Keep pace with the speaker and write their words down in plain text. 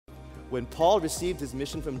when Paul received his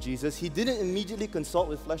mission from Jesus, he didn't immediately consult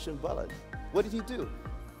with flesh and blood. What did he do?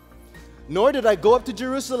 Nor did I go up to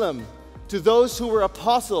Jerusalem to those who were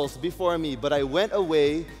apostles before me, but I went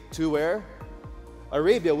away to where?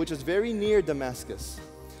 Arabia, which is very near Damascus,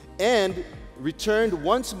 and returned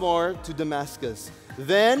once more to Damascus.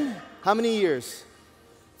 Then, how many years?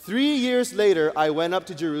 3 years later, I went up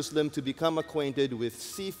to Jerusalem to become acquainted with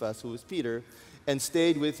Cephas, who was Peter, and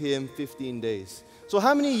stayed with him 15 days. So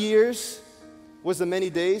how many years was the many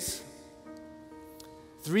days?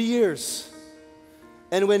 3 years.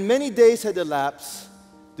 And when many days had elapsed,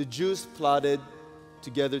 the Jews plotted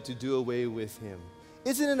together to do away with him.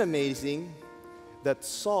 Isn't it amazing that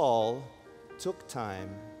Saul took time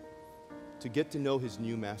to get to know his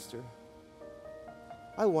new master?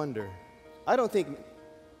 I wonder. I don't think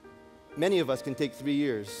many of us can take 3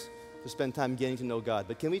 years to spend time getting to know God,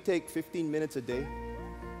 but can we take 15 minutes a day?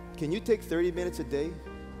 Can you take 30 minutes a day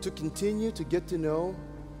to continue to get to know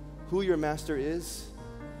who your master is?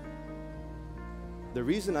 The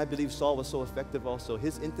reason I believe Saul was so effective also,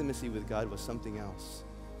 his intimacy with God was something else.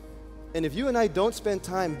 And if you and I don't spend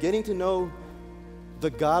time getting to know the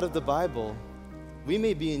God of the Bible, we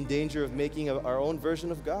may be in danger of making our own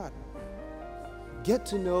version of God. Get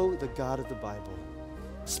to know the God of the Bible.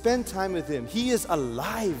 Spend time with Him. He is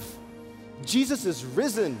alive. Jesus is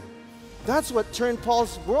risen. That's what turned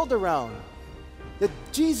Paul's world around. That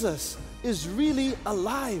Jesus is really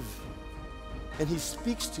alive. And He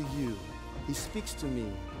speaks to you. He speaks to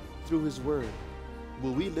me through His Word.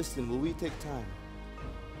 Will we listen? Will we take time?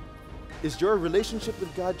 Is your relationship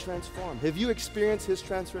with God transformed? Have you experienced His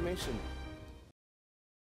transformation?